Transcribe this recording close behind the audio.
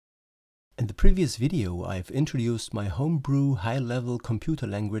In the previous video I've introduced my homebrew high-level computer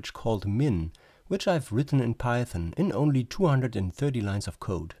language called Min, which I've written in Python in only 230 lines of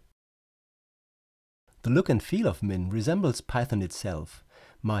code. The look and feel of Min resembles Python itself.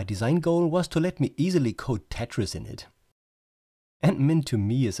 My design goal was to let me easily code Tetris in it. And Min to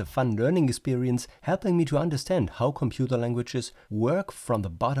me is a fun learning experience, helping me to understand how computer languages work from the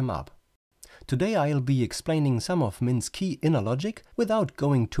bottom up. Today I'll be explaining some of Min's key inner logic without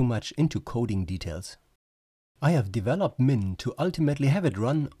going too much into coding details. I have developed Min to ultimately have it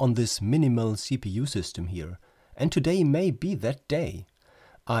run on this minimal CPU system here, and today may be that day.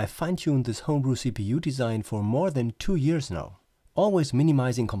 I fine-tuned this homebrew CPU design for more than 2 years now, always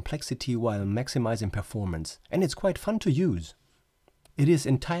minimizing complexity while maximizing performance, and it's quite fun to use. It is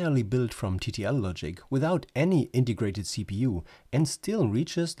entirely built from TTL logic without any integrated CPU and still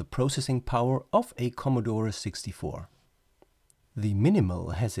reaches the processing power of a Commodore 64. The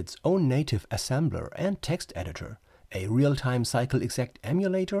Minimal has its own native assembler and text editor, a real-time cycle exact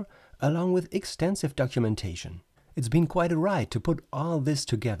emulator, along with extensive documentation. It's been quite a ride to put all this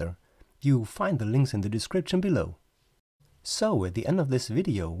together. You find the links in the description below. So, at the end of this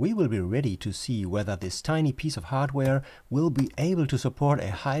video, we will be ready to see whether this tiny piece of hardware will be able to support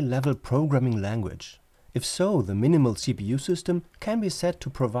a high-level programming language. If so, the minimal CPU system can be set to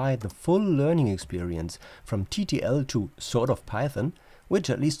provide the full learning experience from TTL to sort of Python,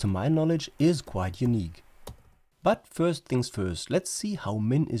 which at least to my knowledge is quite unique. But first things first, let's see how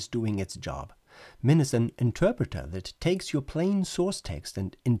Min is doing its job. Min is an interpreter that takes your plain source text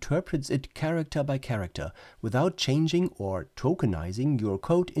and interprets it character by character without changing or tokenizing your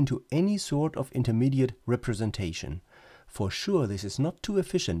code into any sort of intermediate representation. For sure this is not too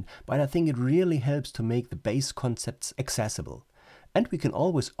efficient, but I think it really helps to make the base concepts accessible. And we can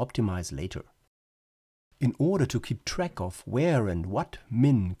always optimize later. In order to keep track of where and what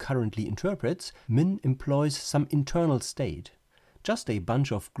Min currently interprets, Min employs some internal state. Just a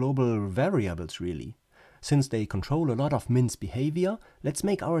bunch of global variables really. Since they control a lot of Min's behavior, let's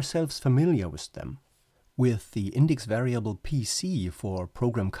make ourselves familiar with them. With the index variable PC for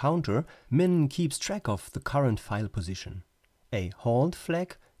program counter, Min keeps track of the current file position. A halt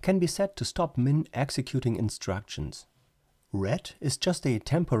flag can be set to stop Min executing instructions. Ret is just a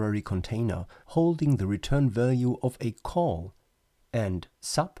temporary container holding the return value of a call, and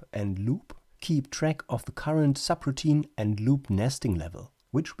sub and loop keep track of the current subroutine and loop nesting level,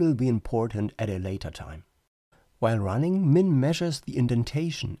 which will be important at a later time. While running, Min measures the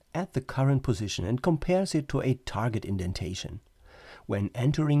indentation at the current position and compares it to a target indentation. When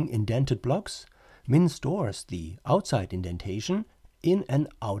entering indented blocks, Min stores the outside indentation in an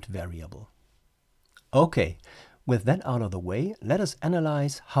out variable. Okay, with that out of the way, let us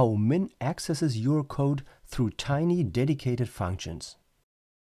analyze how Min accesses your code through tiny dedicated functions.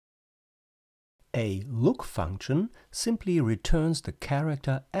 A look function simply returns the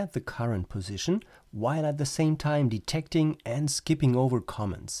character at the current position while at the same time detecting and skipping over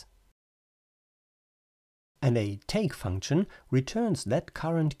comments. And a take function returns that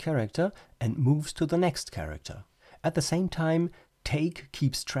current character and moves to the next character. At the same time, take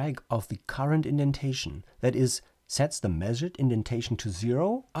keeps track of the current indentation, that is, sets the measured indentation to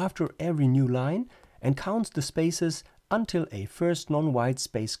 0 after every new line and counts the spaces until a first non-white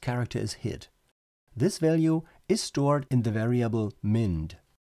space character is hit. This value is stored in the variable mind.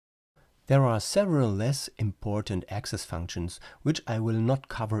 There are several less important access functions which I will not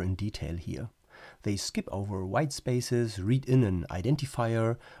cover in detail here. They skip over white spaces, read in an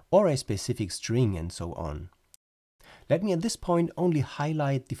identifier or a specific string and so on. Let me at this point only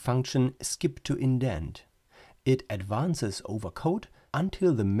highlight the function skip to indent. It advances over code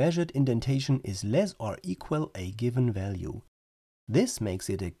until the measured indentation is less or equal a given value. This makes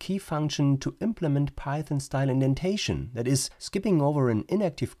it a key function to implement Python-style indentation, that is, skipping over an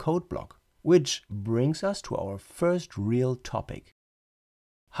inactive code block, which brings us to our first real topic.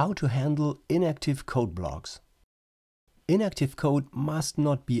 How to handle inactive code blocks. Inactive code must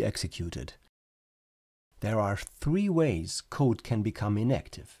not be executed. There are 3 ways code can become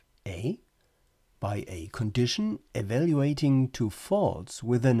inactive. A. By a condition evaluating to false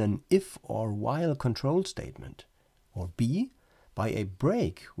within an if or while control statement. Or B. By a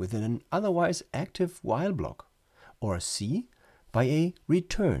break within an otherwise active while block, or C, by a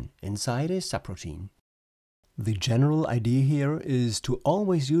return inside a subroutine. The general idea here is to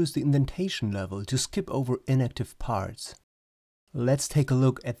always use the indentation level to skip over inactive parts. Let's take a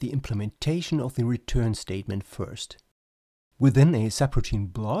look at the implementation of the return statement first. Within a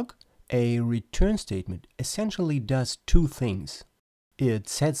subroutine block, a return statement essentially does 2 things. It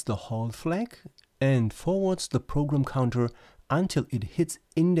sets the halt flag and forwards the program counter until it hits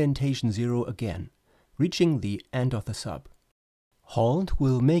indentation 0 again, reaching the end of the sub. Halt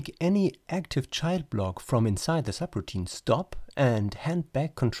will make any active child block from inside the subroutine stop and hand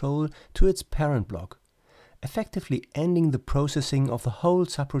back control to its parent block, effectively ending the processing of the whole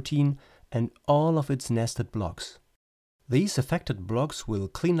subroutine and all of its nested blocks. These affected blocks will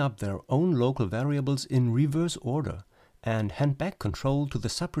clean up their own local variables in reverse order and hand back control to the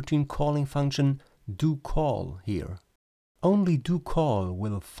subroutine calling function doCall here. Only doCall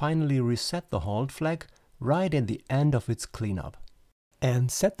will finally reset the halt flag right at the end of its cleanup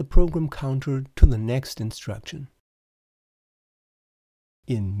and set the program counter to the next instruction.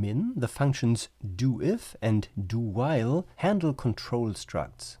 In min, the functions doIf and doWhile handle control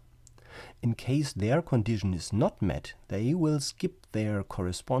structs. In case their condition is not met, they will skip their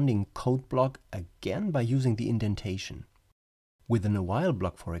corresponding code block again by using the indentation. Within a while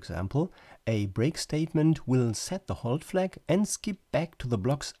block, for example, a break statement will set the halt flag and skip back to the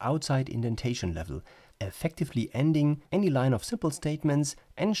block's outside indentation level, effectively ending any line of simple statements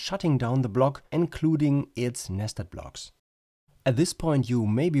and shutting down the block, including its nested blocks. At this point you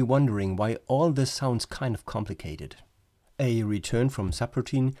may be wondering why all this sounds kind of complicated. A return from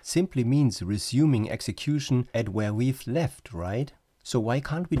subroutine simply means resuming execution at where we've left, right? So why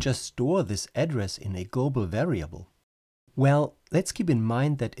can't we just store this address in a global variable? Well, let's keep in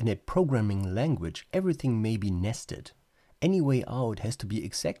mind that in a programming language everything may be nested. Any way out has to be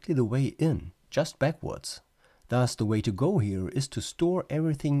exactly the way in, just backwards. Thus the way to go here is to store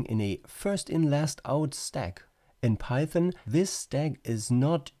everything in a first in last out stack. In Python, this stack is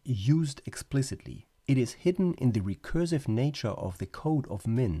not used explicitly. It is hidden in the recursive nature of the code of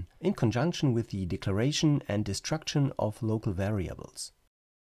min, in conjunction with the declaration and destruction of local variables.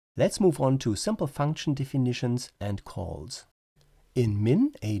 Let's move on to simple function definitions and calls. In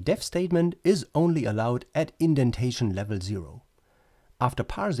min, a def statement is only allowed at indentation level 0. After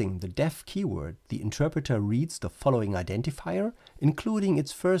parsing the def keyword, the interpreter reads the following identifier, including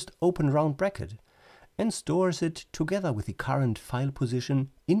its first open round bracket, and stores it together with the current file position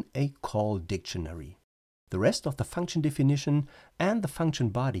in a call dictionary. The rest of the function definition and the function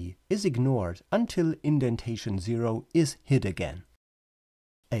body is ignored until indentation 0 is hit again.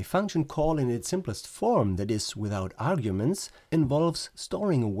 A function call in its simplest form, that is without arguments, involves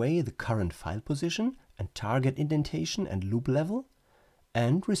storing away the current file position and target indentation and loop level,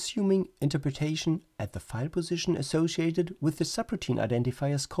 and resuming interpretation at the file position associated with the subroutine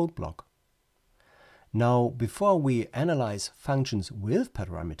identifier's code block. Now, before we analyze functions with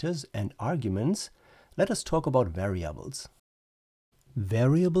parameters and arguments, let us talk about variables.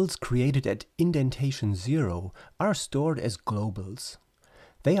 Variables created at indentation 0 are stored as globals.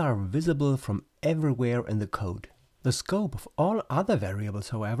 They are visible from everywhere in the code. The scope of all other variables,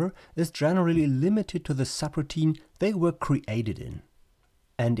 however, is generally limited to the subroutine they were created in.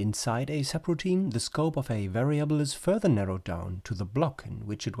 And inside a subroutine, the scope of a variable is further narrowed down to the block in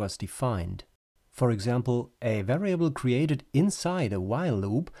which it was defined. For example, a variable created inside a while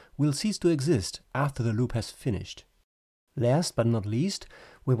loop will cease to exist after the loop has finished. Last but not least,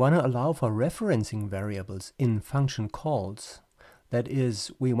 we want to allow for referencing variables in function calls. That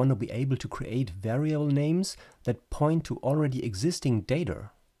is, we want to be able to create variable names that point to already existing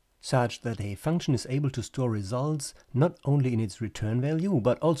data, such that a function is able to store results not only in its return value,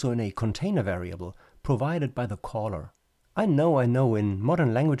 but also in a container variable provided by the caller. I know, in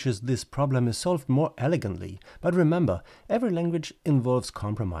modern languages this problem is solved more elegantly, but remember, every language involves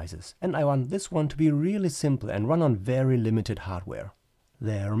compromises, and I want this one to be really simple and run on very limited hardware.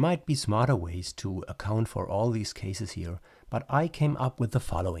 There might be smarter ways to account for all these cases here, but I came up with the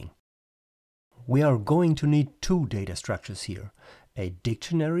following. We are going to need two data structures here, a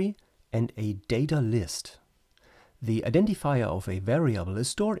dictionary and a data list. The identifier of a variable is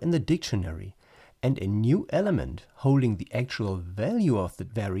stored in the dictionary, and a new element holding the actual value of the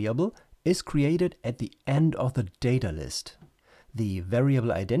variable is created at the end of the data list. The variable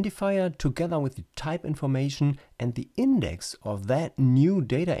identifier, together with the type information and the index of that new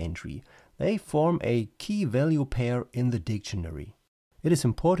data entry, they form a key value pair in the dictionary. It is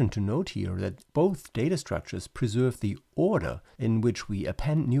important to note here that both data structures preserve the order in which we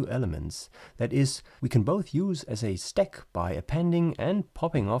append new elements. That is, we can both use as a stack by appending and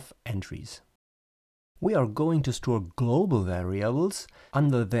popping off entries. We are going to store global variables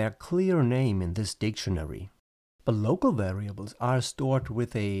under their clear name in this dictionary. But local variables are stored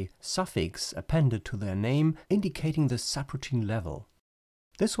with a suffix appended to their name indicating the subroutine level.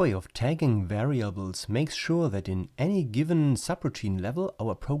 This way of tagging variables makes sure that in any given subroutine level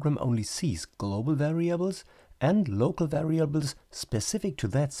our program only sees global variables and local variables specific to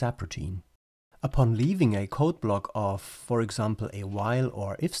that subroutine. Upon leaving a code block of, for example, a while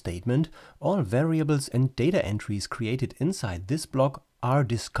or if statement, all variables and data entries created inside this block are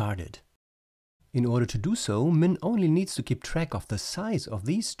discarded. In order to do so, Min only needs to keep track of the size of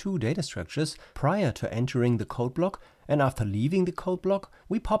these two data structures prior to entering the code block, and after leaving the code block,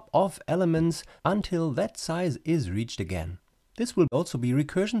 we pop off elements until that size is reached again. This will also be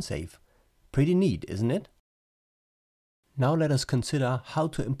recursion safe. Pretty neat, isn't it? Now let us consider how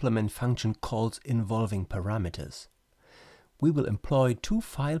to implement function calls involving parameters. We will employ two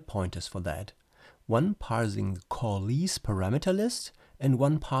file pointers for that, one parsing the callee's parameter list and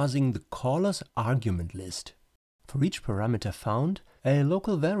one parsing the caller's argument list. For each parameter found, a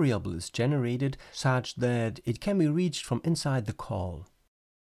local variable is generated such that it can be reached from inside the call.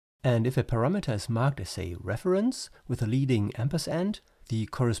 And if a parameter is marked as a reference with a leading ampersand, the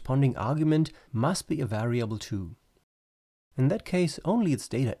corresponding argument must be a variable too. In that case, only its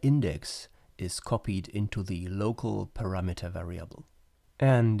data index is copied into the local parameter variable.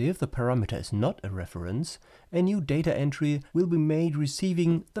 And if the parameter is not a reference, a new data entry will be made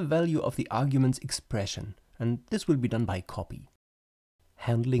receiving the value of the argument's expression, and this will be done by copy.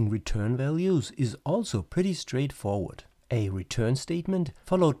 Handling return values is also pretty straightforward. A return statement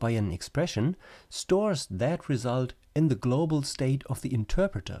followed by an expression stores that result in the global state of the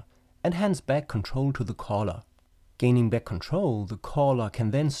interpreter and hands back control to the caller. Gaining back control, the caller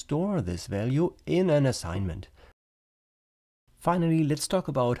can then store this value in an assignment. Finally, let's talk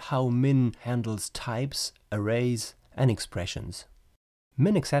about how Min handles types, arrays, and expressions.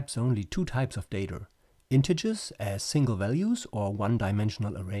 Min accepts only two types of data: integers as single values or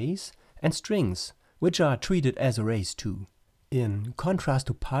one-dimensional arrays, and strings, which are treated as arrays too. In contrast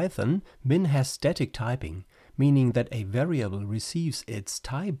to Python, Min has static typing, meaning that a variable receives its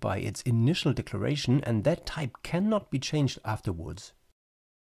type by its initial declaration and that type cannot be changed afterwards.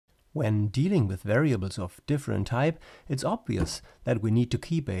 When dealing with variables of different type, it's obvious that we need to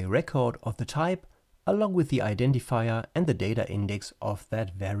keep a record of the type along with the identifier and the data index of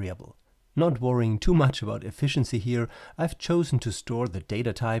that variable. Not worrying too much about efficiency here, I've chosen to store the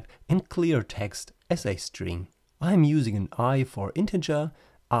data type in clear text as a string. I'm using an I for integer,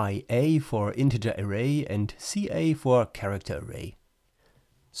 IA for integer array, and CA for character array.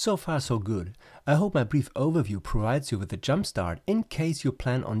 So far so good. I hope my brief overview provides you with a jump start in case you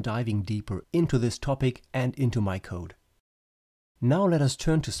plan on diving deeper into this topic and into my code. Now let us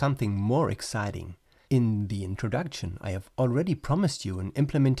turn to something more exciting. In the introduction, I have already promised you an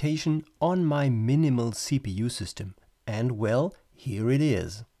implementation on my minimal CPU system, and well, here it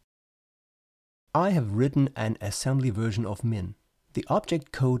is. I have written an assembly version of Min. The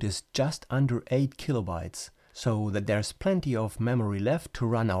object code is just under 8 kilobytes, so that there's plenty of memory left to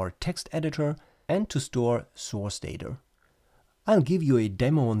run our text editor and to store source data. I'll give you a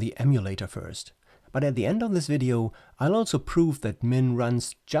demo on the emulator first, but at the end of this video I'll also prove that Min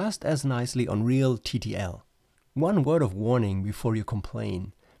runs just as nicely on real TTL. One word of warning before you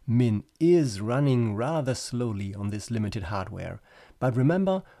complain: Min is running rather slowly on this limited hardware, but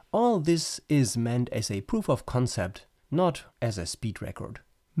remember, all this is meant as a proof of concept, not as a speed record.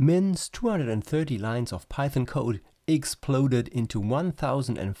 Min's 230 lines of Python code exploded into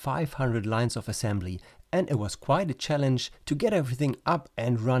 1,500 lines of assembly, and it was quite a challenge to get everything up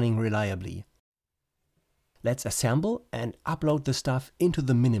and running reliably. Let's assemble and upload the stuff into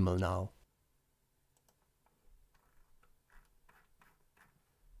the minimal now.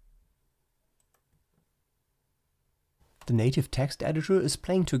 The native text editor is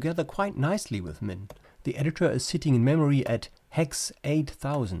playing together quite nicely with Min. The editor is sitting in memory at hex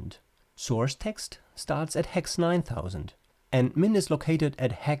 8000. Source text starts at hex 9000. And Min is located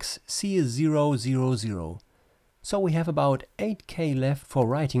at hex C000. So we have about 8K left for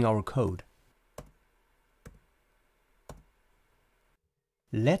writing our code.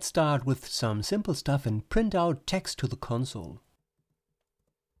 Let's start with some simple stuff and print out text to the console.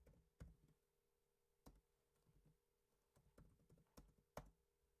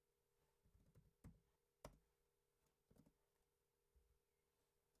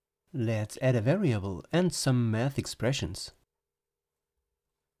 Let's add a variable and some math expressions.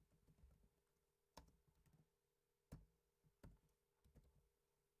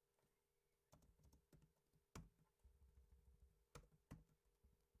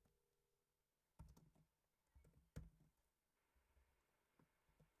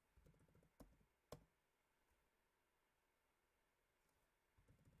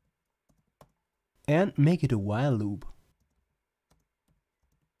 And make it a while loop.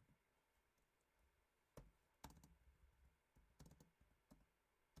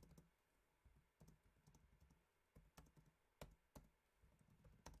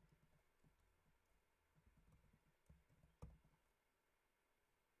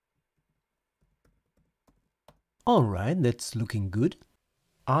 Alright, that's looking good.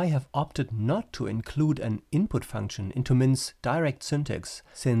 I have opted not to include an input function into Min's direct syntax,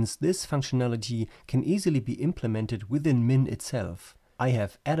 since this functionality can easily be implemented within Min itself. I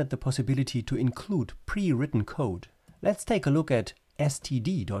have added the possibility to include pre-written code. Let's take a look at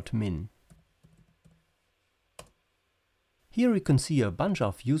std.min. Here you can see a bunch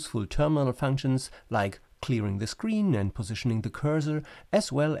of useful terminal functions like clearing the screen and positioning the cursor,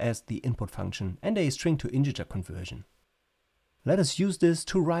 as well as the input function and a string to integer conversion. Let us use this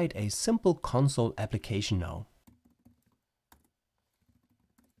to write a simple console application now.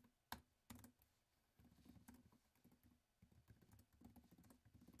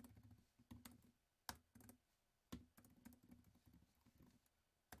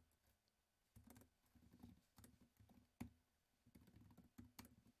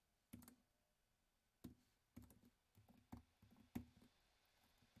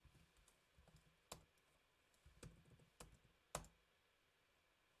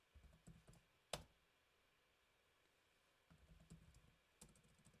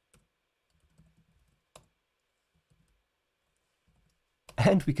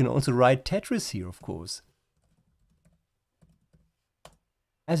 And we can also write Tetris here, of course.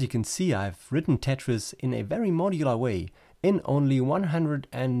 As you can see, I've written Tetris in a very modular way, in only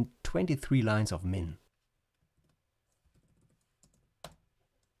 123 lines of Min.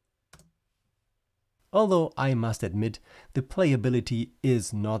 Although I must admit, the playability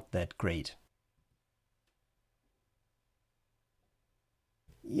is not that great.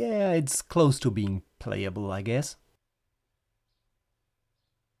 Yeah, it's close to being playable, I guess.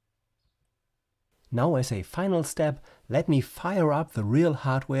 Now, as a final step, let me fire up the real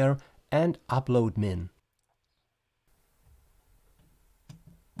hardware and upload Min.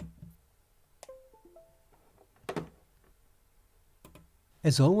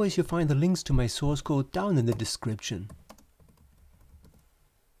 As always, you find the links to my source code down in the description.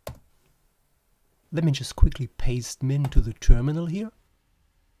 Let me just quickly paste Min to the terminal here.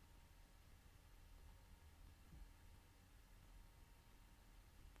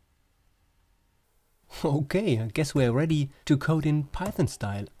 Okay, I guess we're ready to code in Python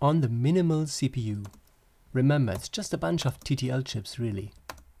style on the minimal CPU. Remember, it's just a bunch of TTL chips, really.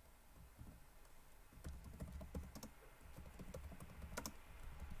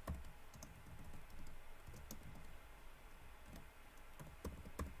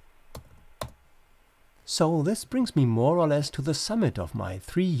 So this brings me more or less to the summit of my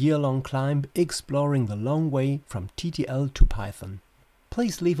 3-year-long climb exploring the long way from TTL to Python.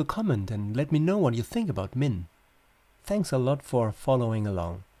 Please leave a comment and let me know what you think about Min. Thanks a lot for following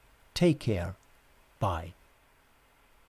along. Take care. Bye.